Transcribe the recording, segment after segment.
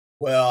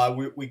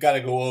Well, we got to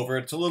go over.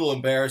 It's a little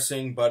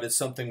embarrassing, but it's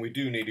something we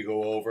do need to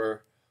go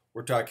over.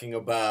 We're talking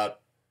about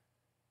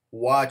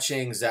watch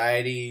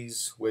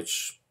anxieties,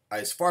 which,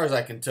 as far as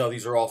I can tell,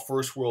 these are all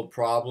first world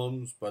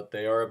problems, but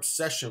they are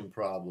obsession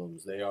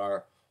problems. They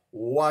are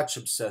watch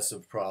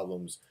obsessive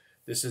problems.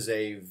 This is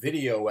a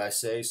video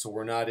essay, so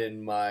we're not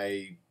in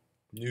my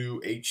new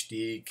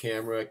HD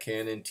camera,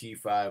 Canon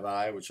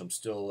T5i, which I'm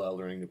still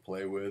learning to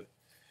play with.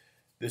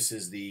 This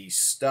is the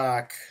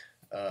stock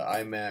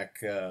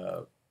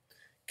iMac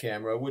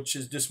camera, which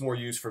is just more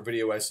used for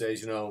video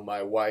essays. You know,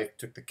 my wife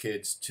took the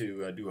kids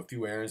to do a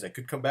few errands. I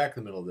could come back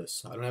in the middle of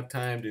this. I don't have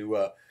time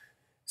to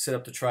set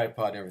up the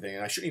tripod and everything,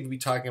 and I shouldn't even be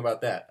talking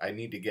about that. I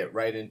need to get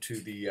right into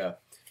the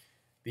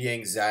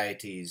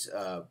anxieties.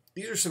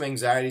 These are some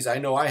anxieties. I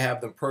know I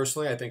have them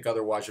personally. I think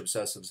other watch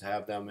obsessives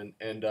have them,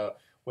 and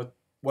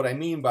what I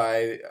mean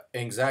by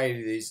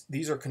anxieties,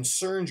 these are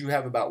concerns you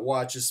have about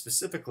watches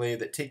specifically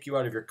that take you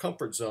out of your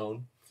comfort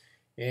zone,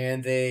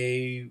 and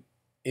they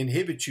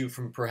inhibit you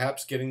from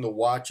perhaps getting the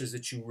watches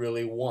that you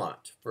really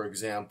want. For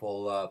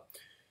example,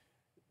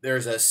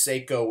 there's a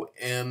Seiko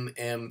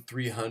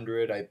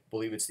MM300. I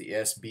believe it's the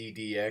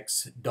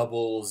SBDX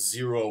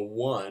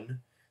 001.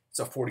 It's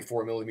a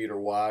 44 millimeter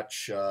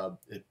watch.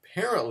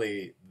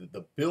 Apparently,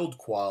 the build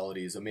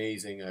quality is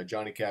amazing.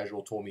 Johnny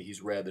Casual told me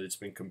he's read that it's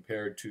been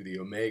compared to the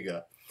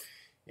Omega.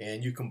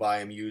 And you can buy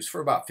them used for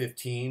about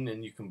 15,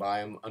 and you can buy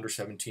them under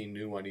 17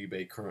 new on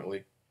eBay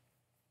currently.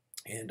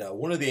 And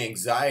one of the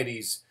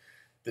anxieties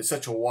that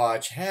such a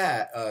watch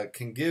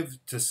can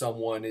give to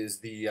someone is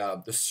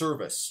the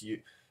service.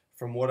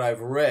 From what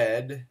I've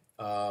read,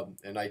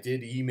 and I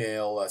did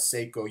email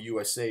Seiko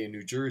USA in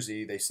New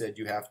Jersey, they said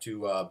you have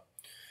to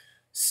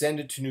send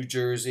it to New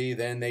Jersey,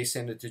 then they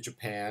send it to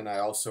Japan. I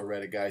also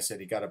read a guy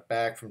said he got it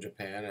back from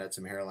Japan and had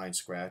some hairline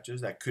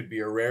scratches. That could be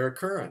a rare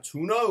occurrence.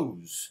 Who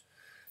knows?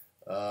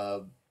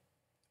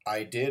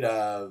 I did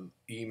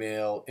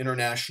email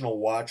International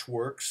Watch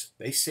Works.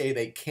 They say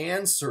they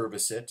can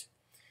service it,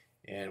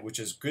 and which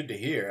is good to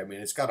hear. I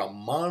mean, it's got a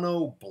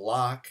mono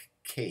block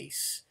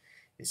case.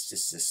 It's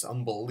just this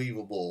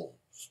unbelievable.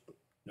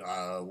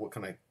 What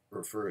can I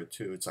refer it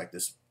to? It's like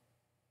this.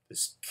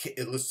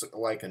 It looks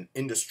like an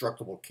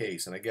indestructible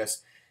case, and I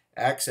guess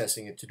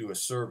accessing it to do a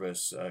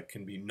service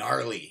can be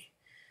gnarly.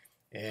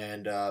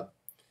 And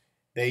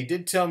they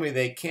did tell me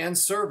they can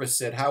service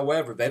it.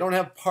 However, they don't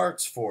have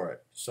parts for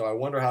it, so I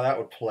wonder how that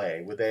would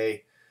play.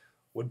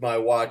 Would my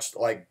watch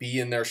like be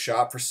in their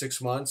shop for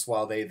 6 months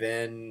while they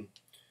then,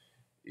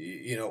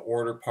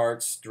 order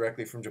parts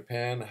directly from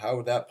Japan? How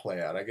would that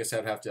play out? I guess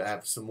I'd have to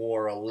have some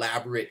more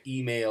elaborate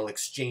email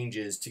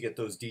exchanges to get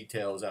those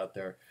details out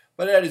there.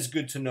 But that is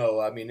good to know.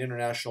 I mean,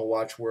 International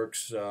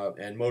Watchworks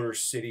and Motor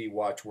City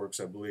Watchworks,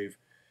 I believe,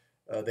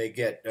 they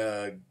get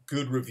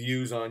good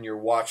reviews on your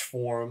watch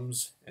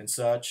forums and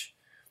such.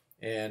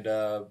 And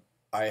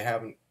I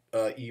haven't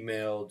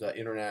emailed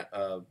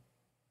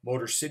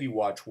Motor City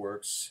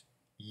Watchworks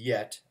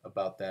yet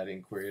about that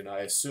inquiry, and I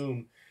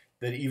assume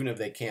that even if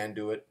they can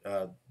do it,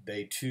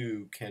 they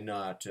too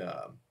cannot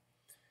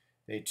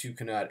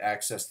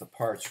access the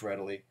parts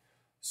readily.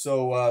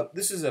 So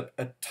this is a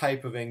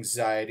type of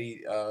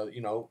anxiety.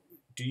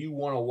 Do you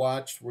want to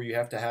watch where you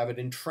have to have it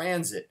in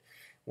transit?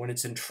 When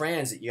it's in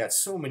transit, you got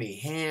so many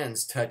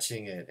hands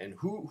touching it, and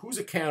who's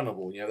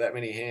accountable? You have that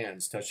many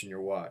hands touching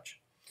your watch.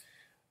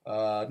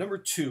 Number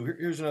two,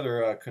 here's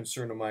another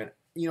concern of mine.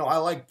 I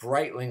like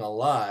Breitling a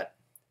lot.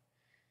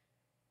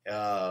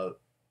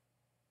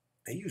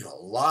 They use a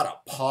lot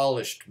of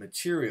polished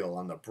material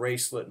on the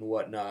bracelet and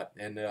whatnot,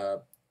 and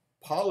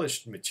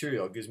polished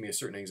material gives me a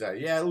certain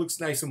anxiety. Yeah, it looks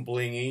nice and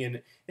blingy,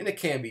 and it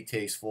can be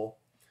tasteful,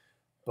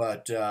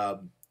 but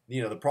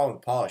the problem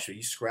with polish is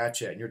you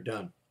scratch it and you're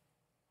done.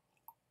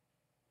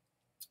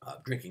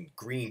 Drinking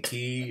green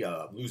tea,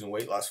 losing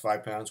weight, lost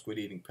 5 pounds, quit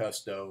eating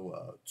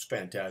pesto. It's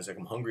fantastic.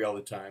 I'm hungry all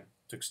the time.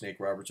 Took Snake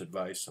Roberts'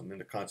 advice. I'm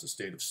in a constant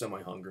state of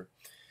semi-hunger.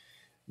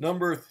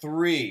 Number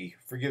three,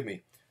 forgive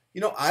me.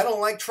 I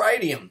don't like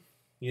tritium.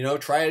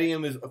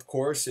 Tritium is, of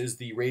course, is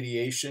the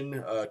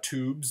radiation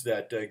tubes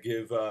that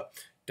give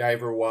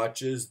diver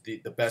watches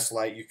the best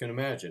light you can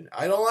imagine.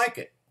 I don't like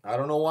it. I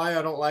don't know why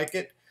I don't like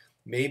it.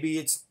 Maybe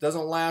it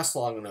doesn't last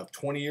long enough.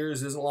 20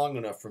 years isn't long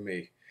enough for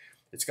me.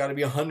 It's got to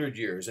be 100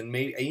 years, and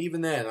maybe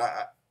even then,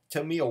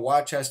 to me, a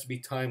watch has to be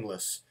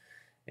timeless.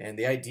 And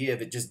the idea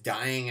of it just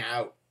dying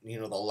out, the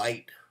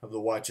light of the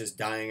watch is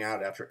dying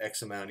out after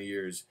X amount of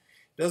years,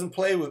 doesn't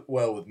play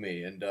well with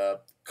me. And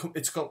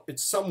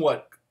it's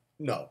somewhat,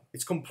 no,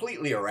 it's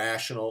completely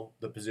irrational,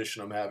 the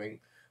position I'm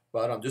having.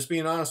 But I'm just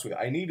being honest with you.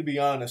 I need to be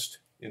honest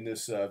in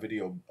this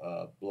video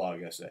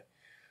blog essay.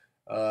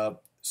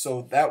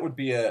 So that would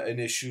be an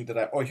issue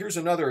that oh, here's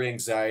another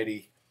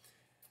anxiety.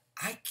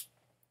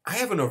 I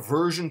have an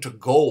aversion to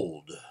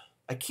gold.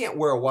 I can't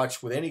wear a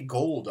watch with any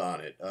gold on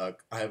it.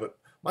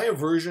 My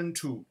aversion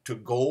to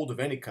gold of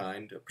any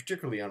kind,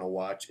 particularly on a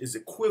watch, is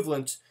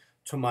equivalent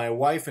to my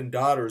wife and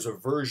daughter's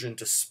aversion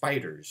to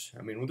spiders.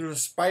 I mean, when there's a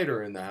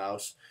spider in the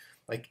house,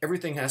 like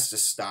everything has to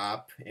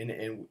stop,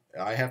 and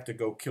I have to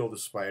go kill the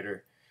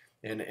spider.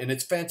 And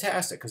it's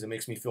fantastic because it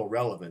makes me feel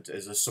relevant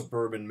as a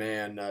suburban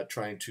man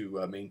trying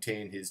to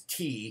maintain his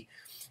tea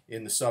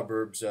in the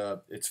suburbs.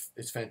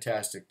 It's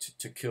fantastic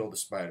to kill the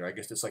spider. I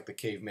guess it's like the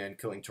caveman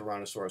killing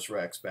Tyrannosaurus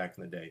Rex back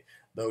in the day.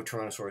 Though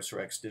Tyrannosaurus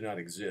Rex did not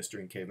exist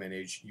during caveman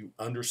age, you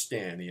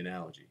understand the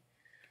analogy.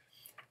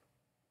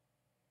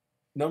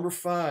 Number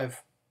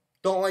 5,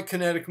 don't like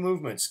kinetic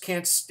movements.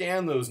 Can't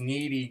stand those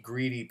needy,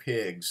 greedy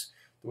pigs.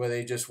 The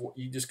way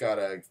you just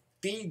gotta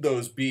feed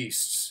those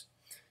beasts.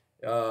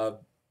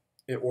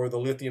 Or the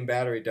lithium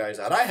battery dies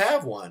out. I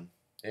have one,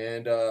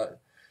 and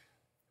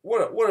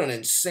what an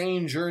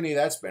insane journey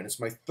that's been. It's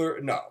my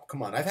third. No,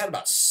 come on. I've had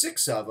about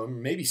 6 of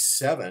them, maybe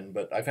 7,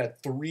 but I've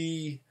had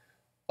 3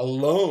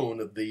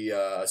 alone of the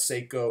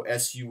Seiko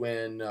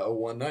SUN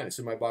 019. It's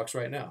in my box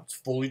right now. It's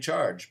fully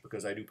charged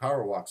because I do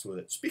power walks with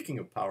it. Speaking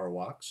of power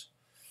walks,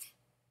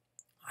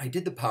 I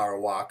did the power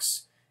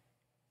walks.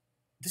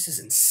 This is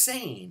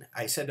insane.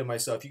 I said to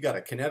myself, you got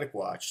a kinetic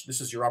watch. This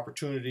is your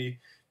opportunity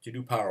to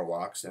do power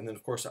walks. And then,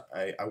 of course,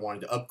 I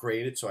wanted to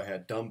upgrade it, so I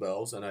had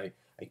dumbbells, and I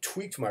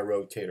tweaked my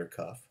rotator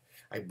cuff.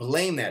 I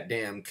blame that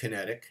damn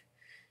kinetic.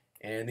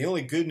 And the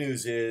only good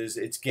news is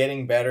it's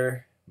getting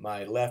better.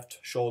 My left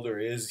shoulder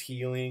is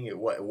healing. It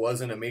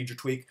wasn't a major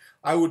tweak.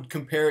 I would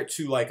compare it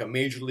to like a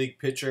major league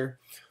pitcher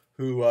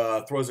who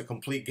throws a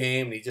complete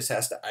game and he just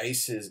has to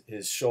ice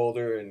his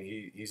shoulder and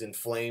he's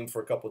inflamed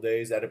for a couple of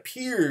days. That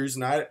appears,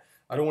 and I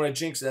don't want to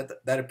jinx it,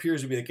 that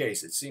appears to be the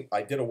case. It seemed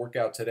I did a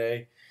workout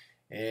today,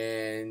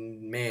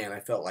 and man, I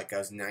felt like I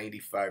was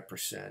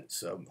 95%.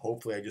 So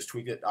hopefully I just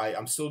tweaked it.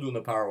 I'm still doing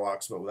the power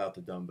walks, but without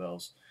the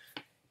dumbbells.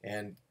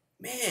 And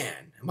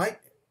man,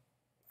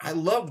 I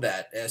love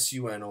that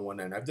SUN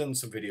 019. I've done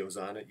some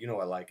videos on it. You know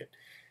I like it.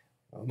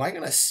 Am I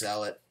going to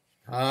sell it?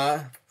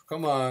 Huh?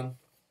 Come on.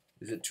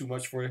 Is it too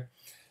much for you?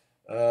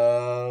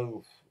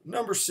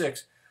 Number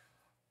 6.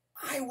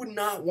 I would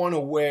not want to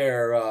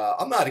wear,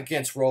 I'm not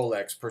against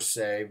Rolex per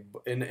se,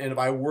 and if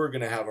I were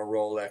going to have a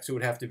Rolex, it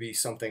would have to be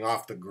something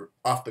off the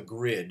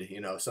grid,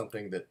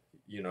 something that,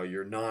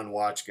 your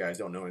non-watch guys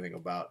don't know anything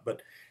about.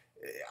 But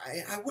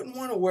I wouldn't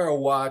want to wear a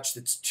watch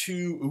that's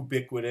too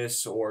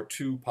ubiquitous or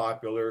too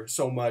popular,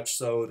 so much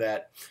so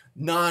that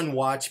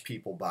non-watch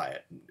people buy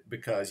it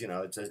because,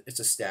 it's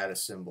a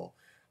status symbol.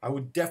 I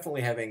would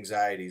definitely have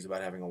anxieties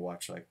about having a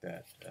watch like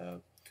that.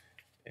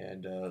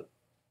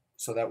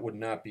 So that would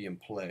not be in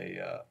play.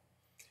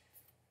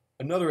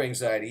 Another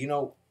anxiety,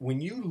 when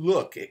you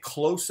look at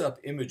close-up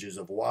images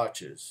of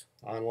watches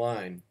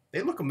online,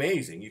 they look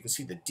amazing. You can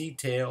see the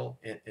detail,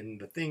 and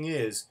the thing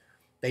is,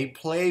 they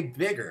play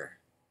bigger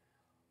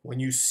when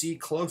you see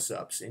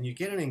close-ups, and you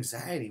get an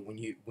anxiety when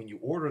you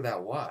order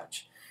that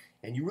watch,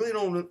 and you really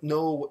don't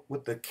know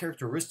what the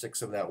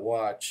characteristics of that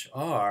watch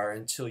are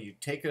until you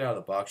take it out of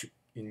the box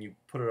and you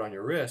put it on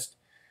your wrist.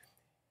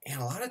 And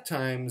a lot of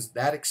times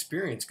that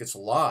experience gets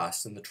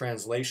lost in the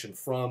translation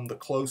from the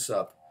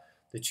close-up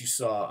that you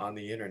saw on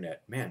the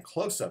internet. Man,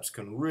 close-ups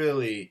can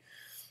really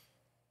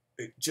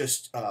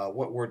just,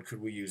 what word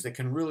could we use? They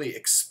can really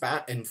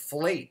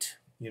inflate,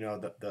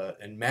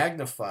 and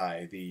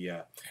magnify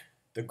the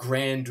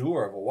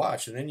grandeur of a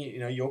watch. And then,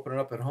 you open it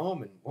up at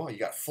home and, well, you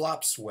got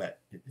flop sweat.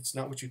 It's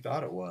not what you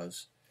thought it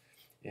was.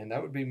 And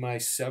that would be my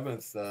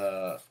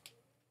 7th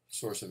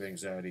source of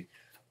anxiety.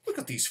 Look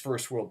at these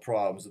first world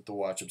problems that the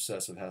watch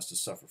obsessive has to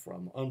suffer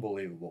from.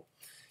 Unbelievable.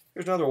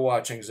 Here's another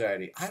watch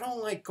anxiety. I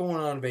don't like going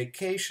on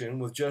vacation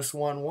with just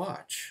one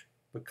watch.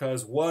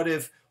 Because what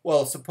if,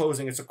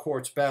 supposing it's a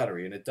quartz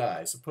battery and it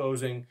dies.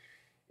 Supposing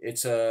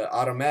it's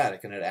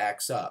automatic and it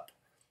acts up.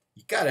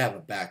 You got to have a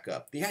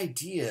backup. The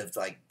idea of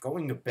like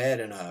going to bed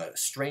in a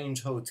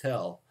strange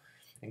hotel,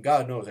 and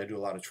God knows I do a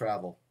lot of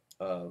travel,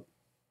 and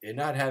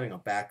not having a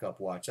backup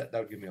watch, that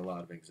would give me a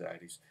lot of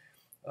anxieties.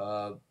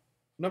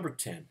 Number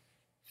 10.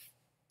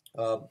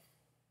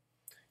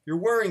 You're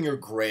wearing your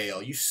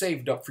Grail. You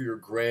saved up for your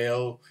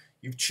Grail.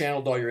 You've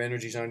channeled all your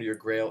energies onto your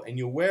Grail, and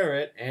you wear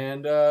it,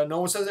 and no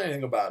one says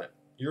anything about it.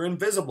 You're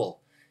invisible,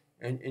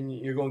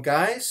 and you're going,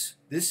 guys,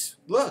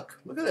 look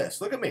at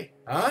this, look at me,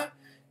 huh?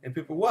 And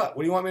people, what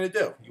do you want me to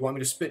do? You want me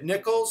to spit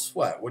nickels?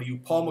 What are you,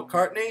 Paul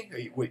McCartney? Are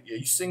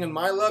you singing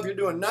My Love? You're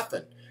doing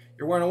nothing.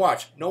 You're wearing a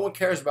watch. No one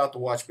cares about the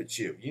watch but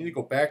you. You need to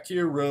go back to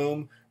your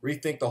room,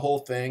 rethink the whole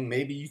thing.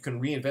 Maybe you can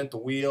reinvent the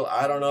wheel.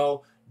 I don't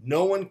know.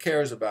 No one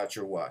cares about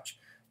your watch.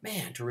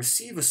 Man, to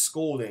receive a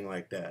scolding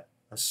like that,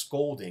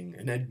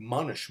 an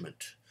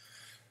admonishment,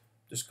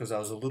 just because I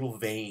was a little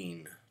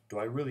vain, do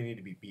I really need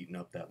to be beaten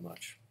up that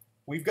much?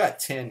 We've got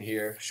 10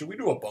 here. Should we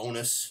do a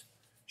bonus?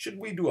 Should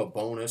we do a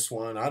bonus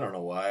one? I don't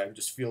know why. I'm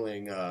just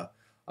feeling,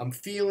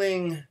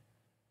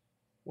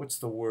 what's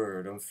the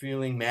word? I'm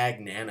feeling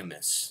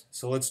magnanimous.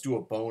 So let's do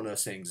a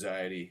bonus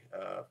anxiety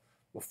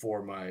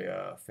before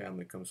my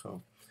family comes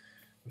home.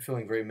 I'm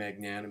feeling very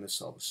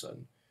magnanimous all of a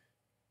sudden.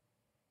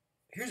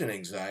 Here's an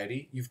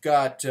anxiety. You've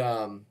got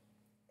a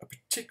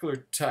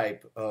particular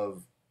type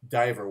of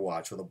diver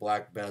watch with a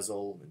black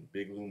bezel and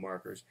big blue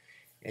markers.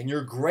 And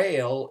your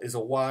Grail is a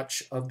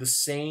watch of the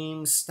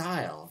same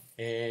style.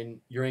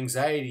 And your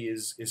anxiety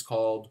is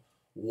called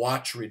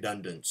watch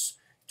redundance.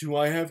 Do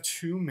I have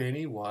too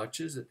many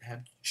watches that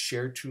have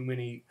share too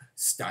many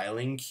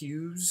styling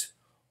cues?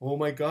 Oh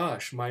my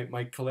gosh,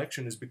 my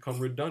collection has become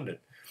redundant.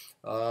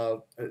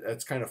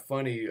 That's kind of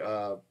funny.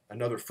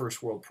 Another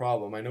first world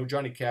problem. I know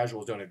Johnny Casual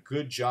has done a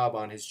good job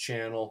on his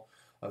channel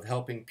of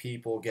helping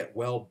people get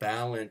well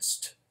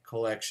balanced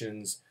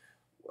collections.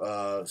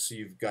 So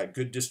you've got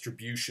good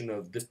distribution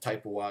of this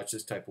type of watch,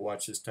 this type of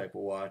watch, this type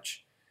of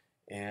watch.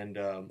 And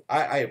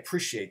I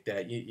appreciate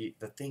that.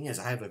 The thing is,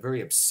 I have a very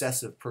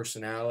obsessive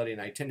personality, and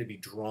I tend to be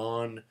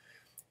drawn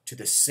to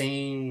the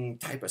same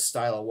type of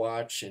style of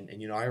watch. And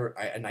you know,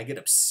 I get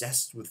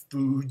obsessed with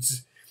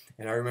foods.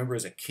 And I remember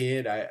as a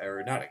kid,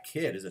 or not a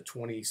kid, as a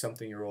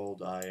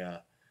 20-something-year-old,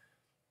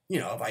 you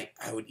know, if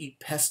I would eat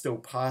pesto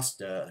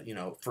pasta, you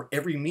know, for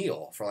every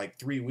meal for like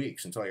 3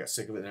 weeks until I got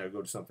sick of it, and then I would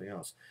go to something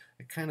else.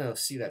 I kind of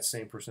see that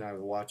same personality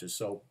with watches.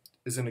 So,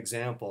 as an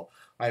example,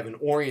 I have an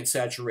Orient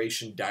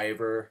Saturation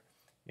Diver,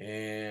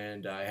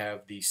 and I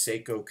have the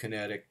Seiko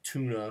Kinetic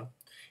Tuna,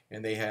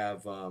 and they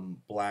have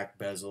black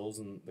bezels,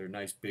 and they're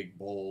nice, big,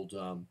 bold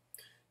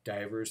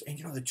divers. And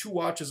you know, the two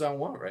watches I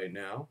want right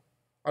now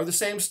are the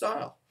same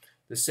style: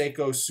 the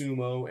Seiko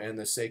Sumo and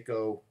the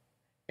Seiko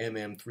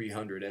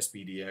MM300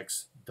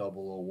 SBDX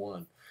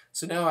 001.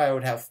 So now I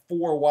would have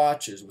four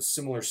watches with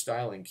similar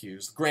styling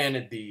cues.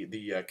 Granted,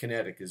 the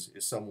Kinetic is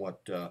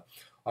somewhat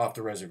off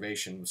the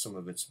reservation with some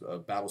of its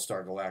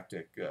Battlestar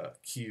Galactic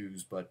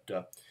cues,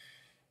 but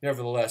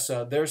nevertheless,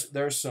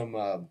 there's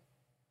some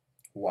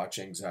watch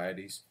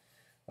anxieties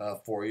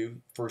for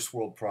you. First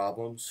world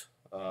problems.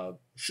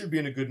 Should be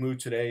in a good mood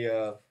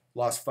today.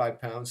 Lost 5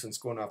 pounds since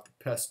going off the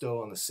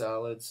pesto on the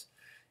salads.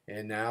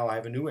 And now I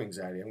have a new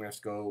anxiety. I'm going to have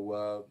to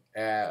go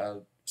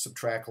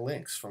subtract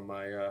links from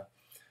my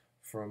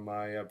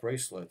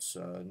bracelets.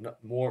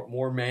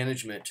 More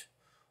management,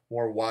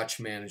 more watch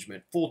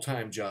management.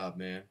 Full-time job,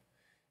 man.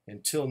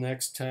 Until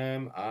next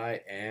time,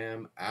 I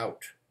am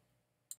out.